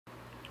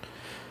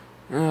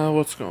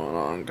What's going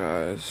on,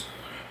 guys?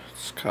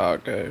 It's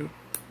Kage.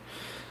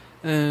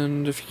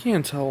 And if you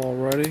can't tell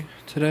already,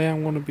 today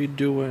I'm going to be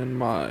doing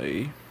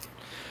my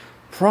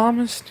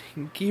promised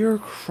Gear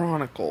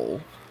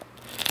Chronicle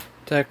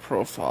deck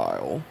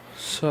profile.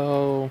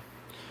 So,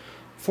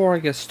 before I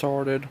get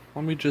started,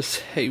 let me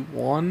just say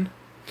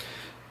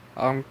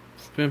I've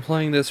been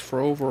playing this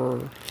for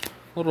a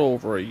little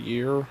over a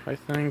year, I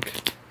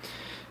think.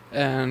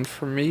 And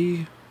for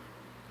me,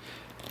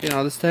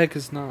 this deck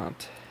is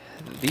not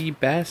the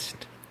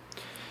best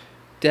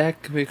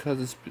deck because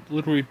it's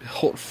literally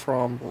built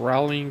from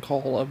Rallying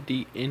Call of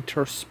the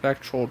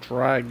Interspectral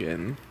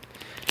Dragon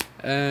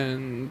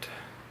and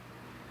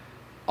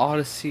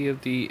Odyssey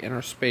of the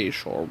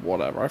Interspatial or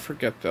whatever. I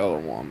forget the other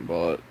one,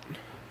 but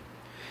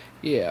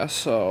yeah,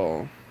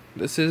 so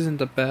this isn't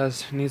the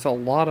best. It needs a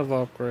lot of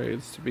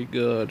upgrades to be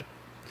good.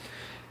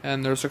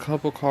 And there's a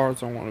couple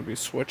cards I want to be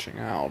switching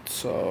out,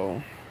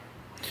 so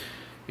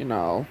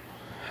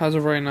as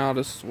of right now,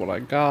 this is what I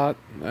got,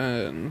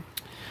 and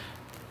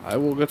I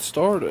will get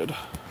started.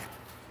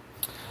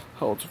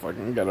 Helps if I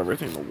can get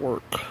everything to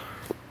work.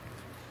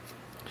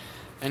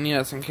 And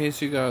yes, in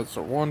case you guys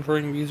are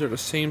wondering, these are the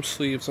same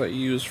sleeves I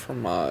use for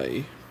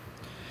my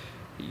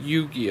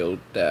Yu-Gi-Oh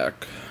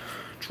deck,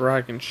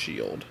 Dragon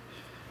Shield.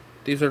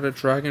 These are the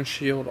Dragon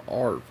Shield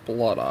Art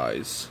Blood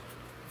Eyes.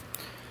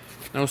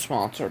 No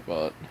sponsor,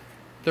 but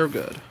they're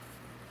good.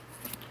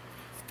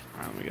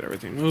 Let me get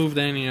everything moved,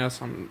 and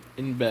yes, I'm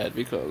in bed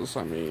because,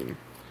 I'm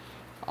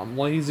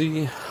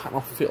lazy, I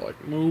don't feel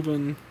like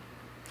moving,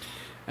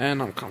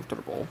 and I'm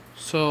comfortable.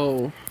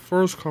 So,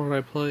 first card I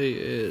play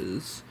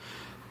is,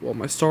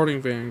 my starting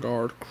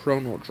Vanguard,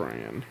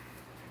 Chronodran.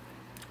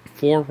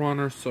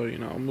 Forerunner, so,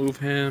 move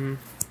him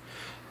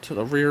to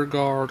the rear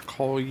guard,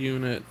 call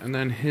unit, and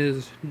then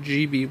his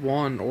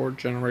GB1 or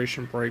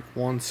Generation Break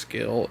 1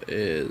 skill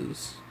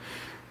is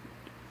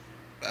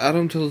add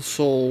him to the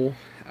soul,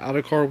 add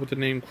a card with the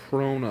name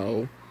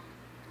Chrono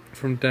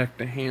from deck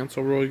to hand,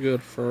 so really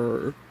good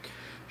for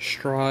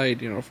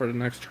Stride, for the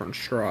next turn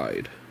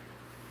Stride.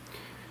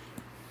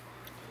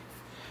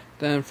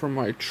 Then for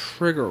my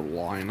trigger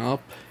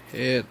lineup,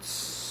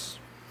 it's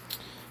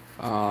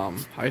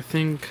I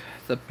think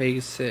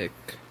pretty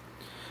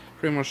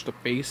much the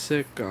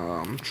basic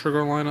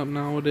trigger lineup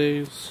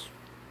nowadays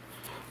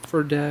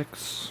for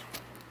decks.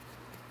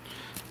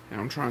 And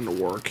I'm trying to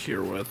work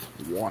here with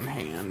one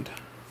hand,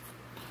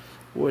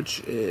 which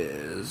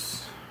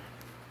is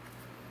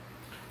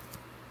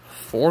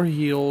 4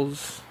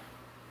 heals.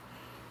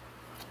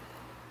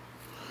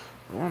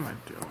 What am I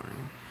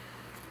doing?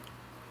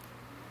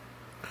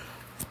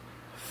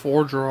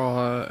 4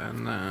 draw,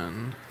 and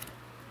then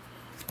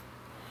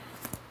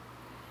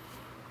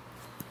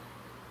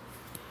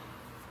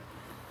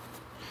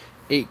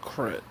eight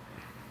crit.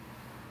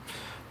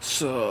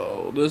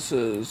 So this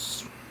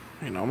is,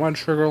 my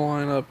trigger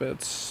lineup.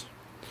 It's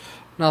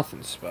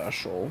nothing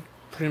special.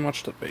 Pretty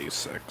much the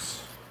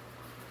basics.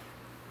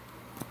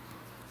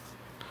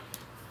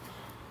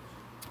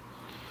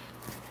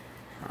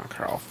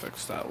 Okay, I'll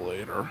fix that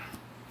later.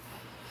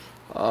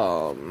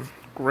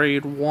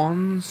 Grade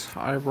 1s,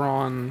 I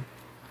run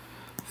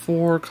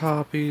 4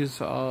 copies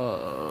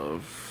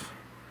of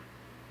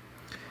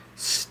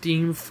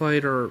Steam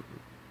Fighter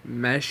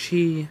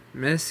Meshi,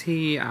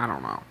 I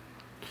don't know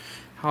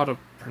how to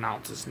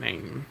pronounce his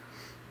name.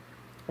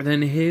 And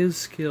then his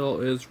skill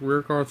is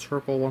rear guard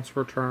circle once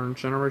per turn,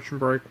 Generation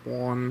Break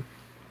 1.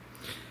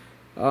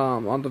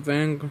 On the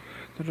Vanguard,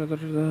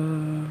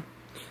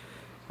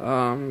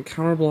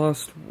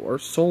 Counterblast or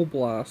Soul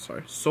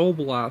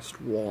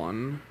Blast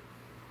 1.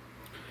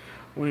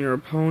 When your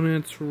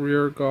opponent's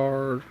rear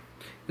guard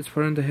is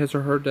put into his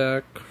or her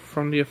deck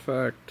from the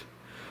effect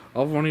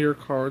of one of your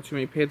cards, you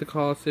may pay the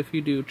cost. If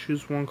you do,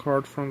 choose one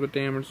card from the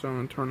damage zone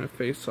and turn it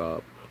face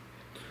up.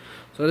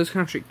 So this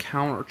can actually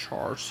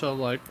countercharge. So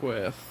like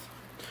with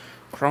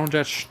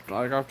Chronojet,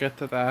 I'll get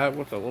to that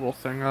with a little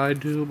thing I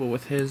do, but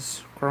with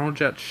his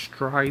Chronojet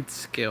Stride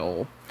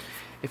skill,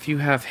 if you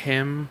have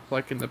him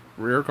like in the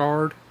rear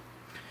guard,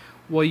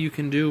 what you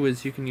can do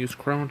is you can use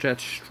Chronojet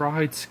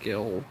Stride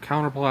skill,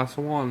 Counterblast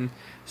 1,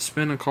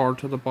 spin a card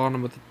to the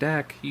bottom of the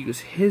deck, use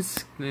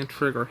his, and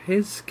trigger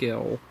his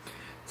skill,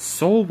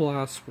 Soul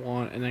Blast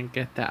 1, and then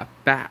get that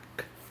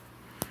back.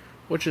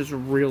 Which is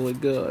really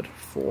good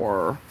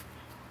for,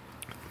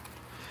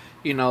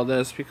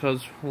 this,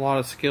 because a lot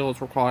of skills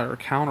require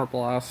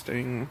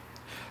counterblasting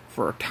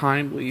for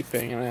time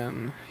leaping,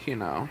 and,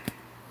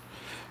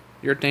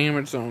 your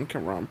damage zone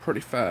can run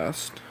pretty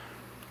fast.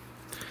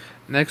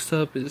 Next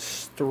up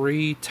is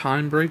 3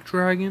 Time Break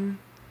Dragon.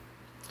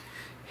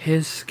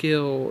 His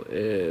skill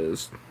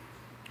is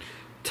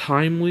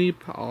Time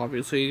Leap.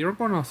 Obviously, you're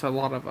going to see a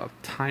lot of a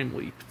Time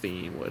Leap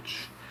theme,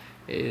 which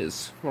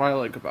is what I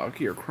like about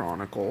Gear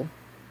Chronicle.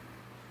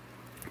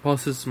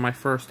 Plus, this is my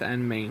first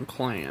and main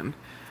clan.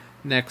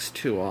 Next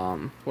to,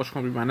 what's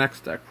going to be my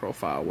next deck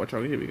profile, which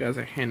I'll give you guys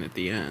a hint at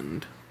the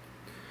end.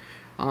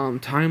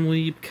 Time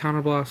Leap,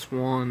 Counterblast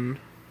 1,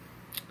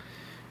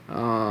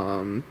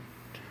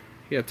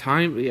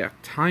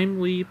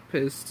 Time Leap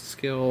is the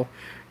skill.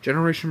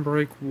 Generation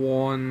Break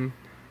 1.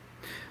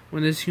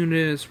 When this unit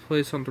is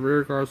placed on the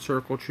rear guard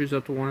circle, choose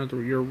up to one of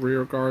your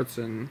rear guards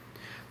and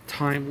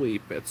Time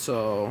Leap it.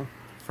 So,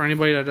 for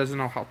anybody that doesn't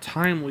know how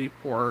Time Leap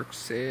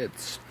works,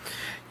 it's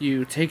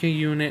you take a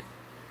unit,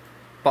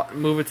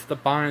 move it to the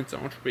bind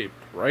zone, which would be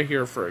right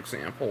here, for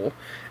example,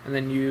 and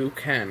then you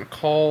can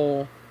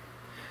call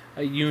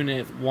a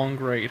unit one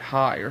grade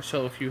higher.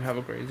 So if you have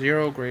a grade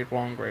 0, grade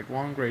 1, grade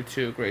 1, grade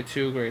 2, grade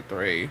 2, grade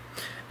 3.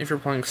 If you're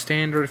playing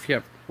standard, if you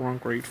have 1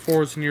 grade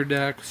 4s in your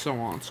deck, so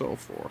on and so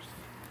forth.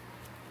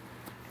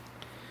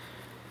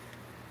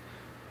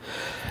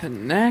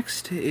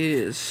 Next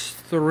is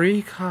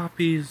 3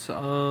 copies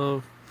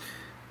of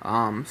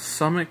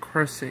Summit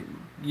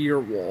Crescent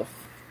Gearwolf.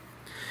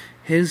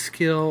 His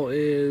skill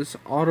is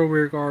Auto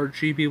Rearguard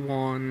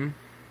GB1.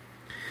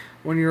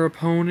 When your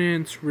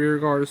opponent's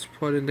rearguard is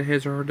put into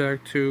his or her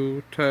deck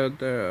to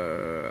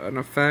an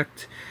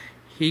effect,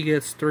 he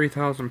gets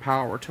 3,000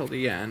 power till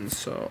the end.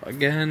 So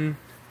again,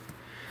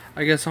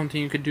 I guess something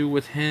you could do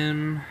with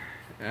him.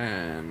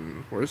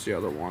 And where's the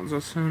other ones?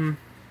 That's him.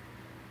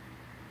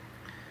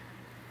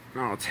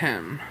 No, it's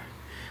him.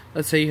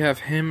 Let's say you have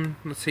him.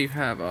 Let's say you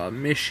have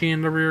Mishi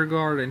in the rear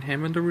guard and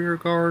him in the rear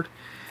guard.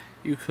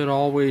 You could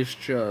always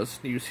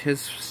just use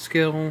his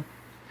skill,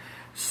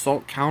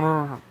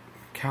 counter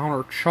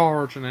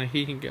charge, and then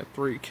he can get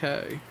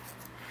 3k.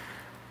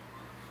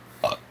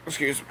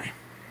 Excuse me.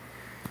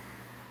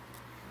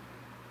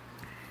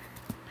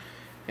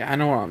 Yeah, I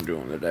know what I'm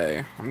doing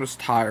today. I'm just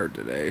tired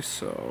today,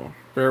 so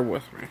bear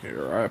with me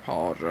here. I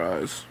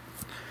apologize.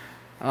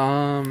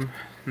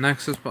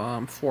 Next is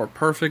 4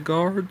 perfect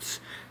guards.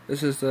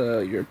 This is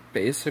your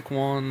basic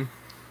one,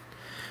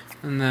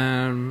 and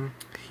then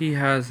he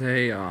has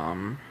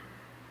a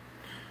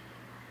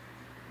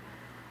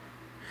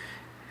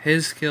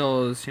his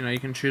skill is, you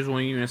can choose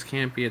when units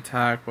can't be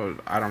attacked, but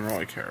I don't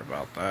really care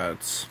about that.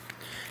 It's,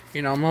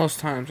 most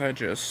times I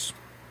just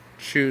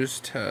choose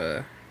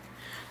to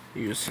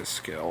use his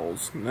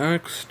skills.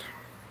 Next,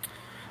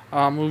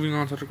 moving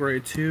on to the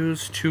grade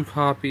 2s, 2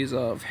 copies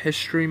of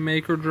History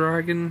Maker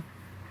Dragon.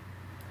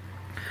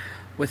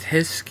 With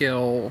his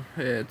skill,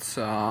 it's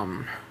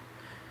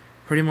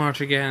pretty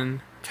much,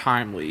 again,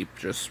 Time Leap.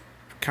 Just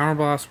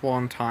counterblast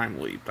 1, Time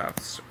Leap.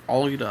 That's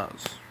all he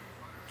does.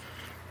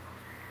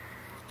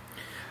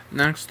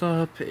 Next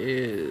up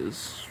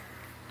is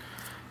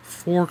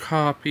 4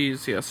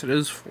 copies. Yes, it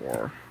is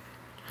 4.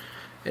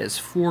 It's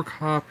 4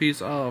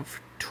 copies of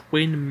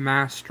Twin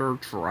Master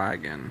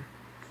Dragon.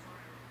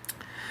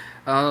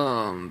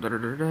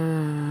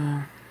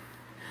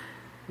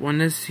 When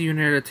this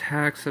unit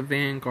attacks a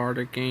vanguard,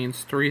 it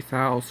gains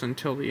 3,000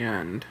 till the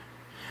end.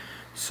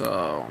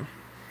 So,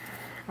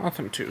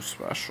 nothing too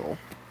special.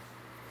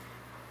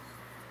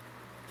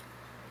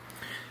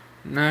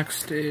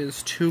 Next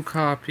is 2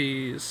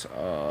 copies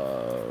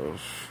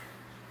of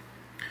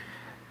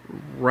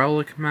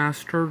Relic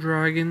Master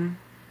Dragon.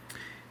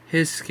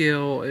 His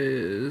skill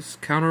is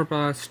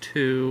Counterblast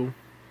 2.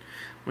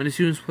 When this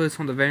unit is placed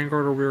on the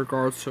vanguard or rear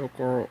guard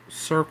circle,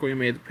 you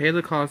may pay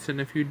the cost, and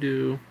if you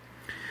do,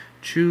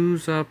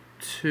 choose one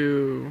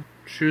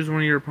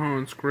of your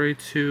opponent's grade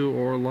 2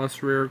 or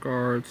less rear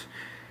guards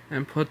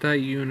and put that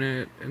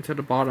unit into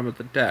the bottom of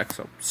the deck.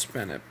 So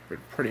spin it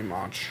pretty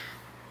much.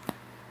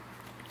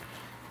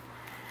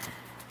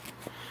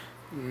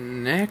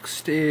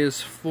 Next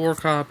is 4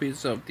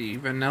 copies of the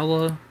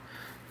vanilla,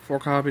 4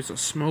 copies of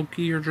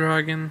Smoky or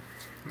Dragon.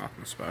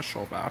 Nothing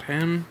special about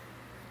him.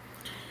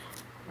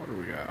 What do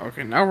we got?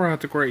 Okay, now we're at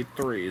the grade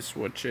 3s,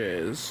 which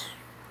is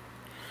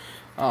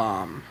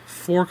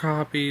 4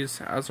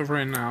 copies, as of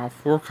right now,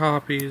 4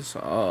 copies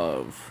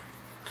of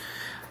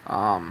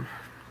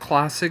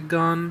Classic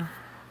Gun.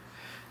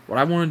 What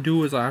I want to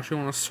do is I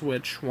actually want to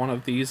switch one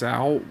of these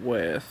out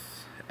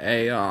with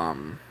a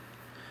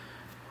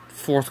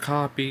 4th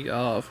copy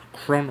of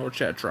Chrono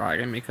Jet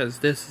Dragon, because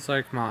this is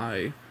like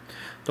the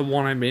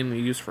one I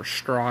mainly use for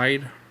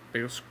Stride,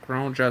 because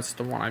Chrono Jet's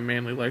the one I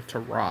mainly like to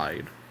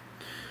ride.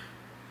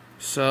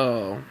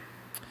 So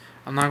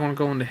I'm not going to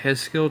go into his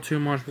skill too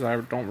much because I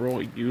don't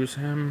really use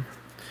him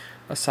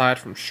aside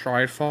from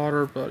Stride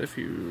fodder, but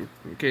in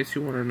case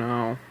you want to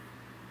know,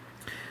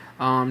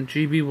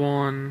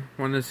 GB1,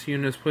 when this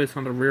unit is placed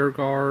on the rear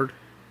guard,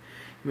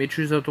 you may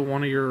choose up to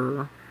one of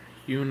your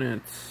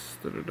units,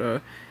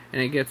 and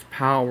it gets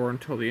power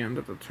until the end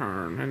of the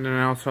turn. And then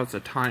it also has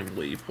a Time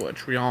Leap,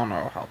 which we all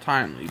know how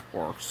Time Leap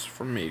works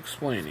from me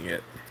explaining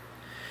it.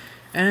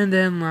 And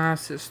then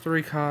last is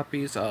 3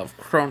 copies of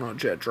Chrono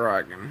Jet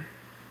Dragon,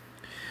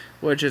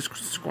 which is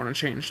going to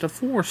change to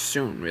 4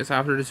 soon, because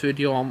after this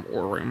video I'm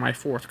ordering my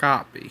 4th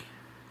copy.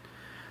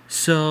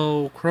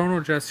 So,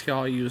 Chrono Jet skill,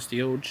 I use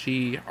the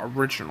OG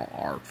original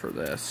art for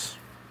this.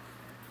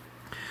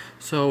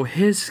 So,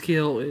 his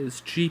skill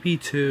is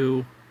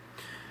GP2.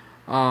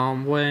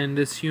 When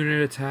this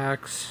unit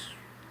attacks,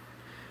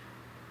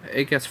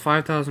 it gets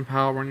 5,000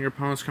 power when your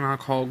opponents cannot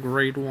call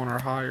grade 1 or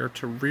higher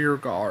to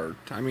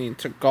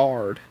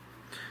guard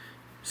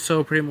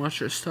So pretty much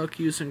you're stuck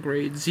using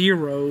grade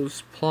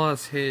 0s,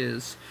 plus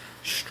his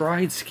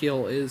stride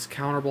skill is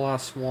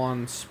counterblast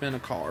 1, spin a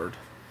card.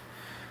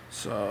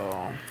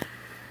 So,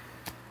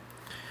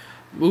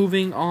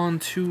 moving on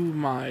to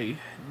my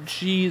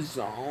G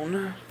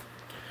zone,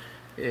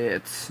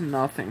 it's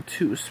nothing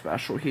too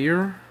special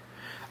here.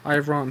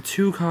 I've run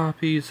 2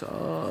 copies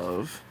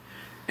of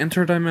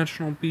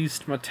Interdimensional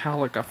Beast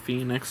Metallica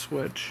Phoenix,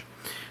 which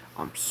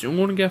I'm soon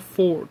going to get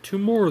 2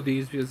 more of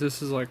these, because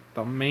this is like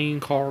the main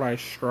card I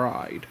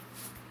stride.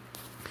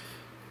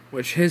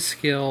 Which his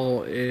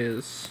skill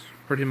is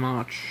pretty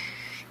much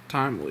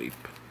Time Leap.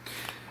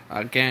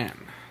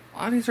 Again, a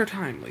lot of these are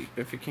Time Leap,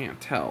 if you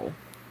can't tell.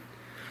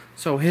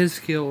 So his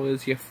skill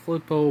is you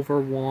flip over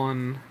a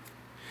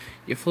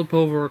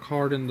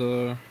card in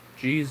the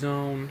G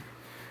zone,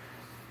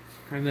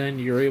 and then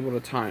you're able to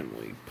Time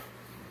Leap.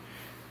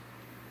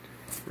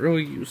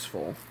 Really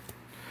useful.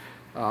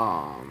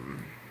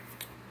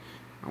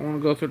 I want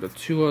to go through the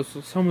 2, so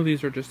some of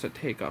these are just to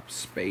take up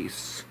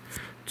space.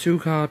 2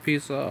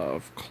 copies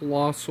of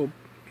Colossal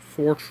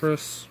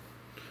Fortress,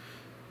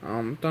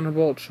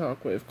 Thunderbolt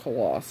Shockwave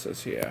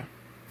Colossus, yeah.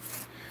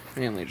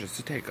 Mainly just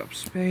to take up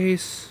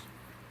space.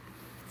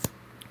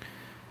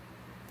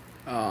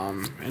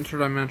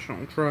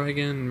 Interdimensional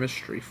Dragon,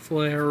 Mystery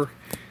Flare.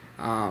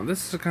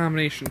 This is a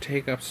combination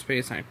take up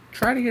space. I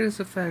try to get his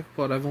effect,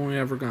 but I've only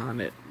ever gotten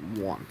it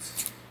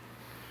once.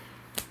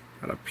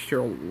 Out of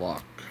pure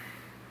luck.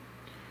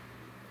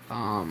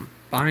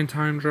 Bind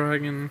Time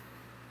Dragon.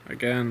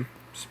 Again,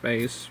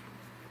 space.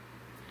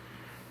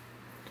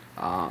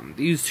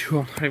 These 2,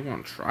 I'm not even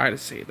going to try to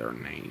say their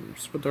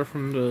names, but they're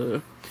from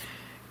the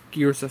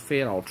Gears of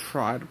Fate. I'll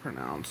try to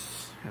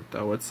pronounce it,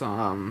 though. It's,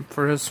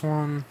 for this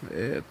one,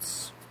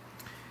 it's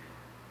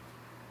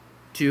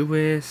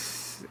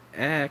Deus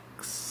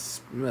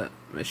Ex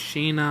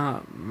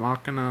Machina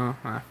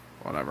Machina,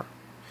 whatever.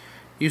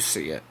 You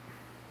see it.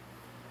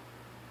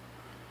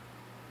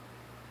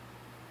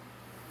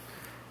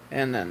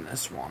 And then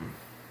this one.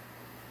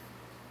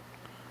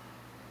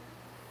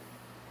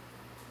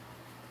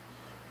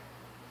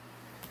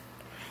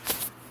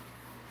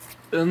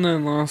 And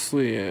then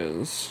lastly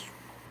is,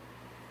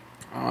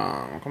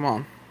 come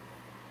on,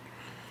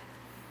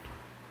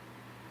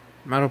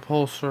 Metal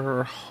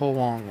Pulsar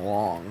Hoang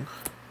Long.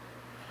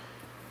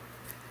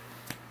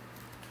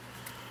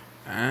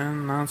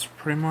 And that's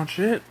pretty much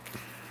it.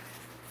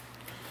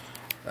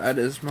 That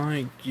is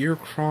my Gear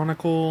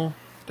Chronicle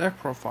deck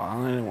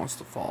profile. Anyone wants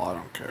to follow, I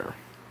don't care.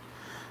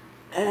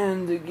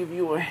 And to give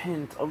you a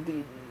hint of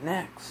the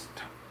next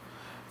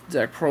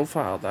deck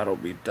profile that'll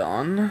be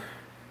done,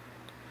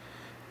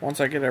 once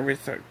I get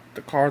everything,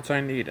 the cards I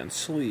need and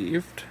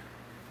sleeved.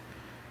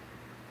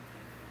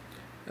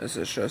 This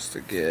is just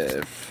to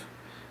give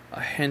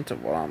a hint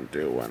of what I'm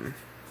doing.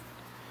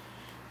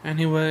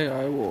 Anyway,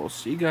 I will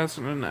see you guys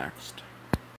in the next.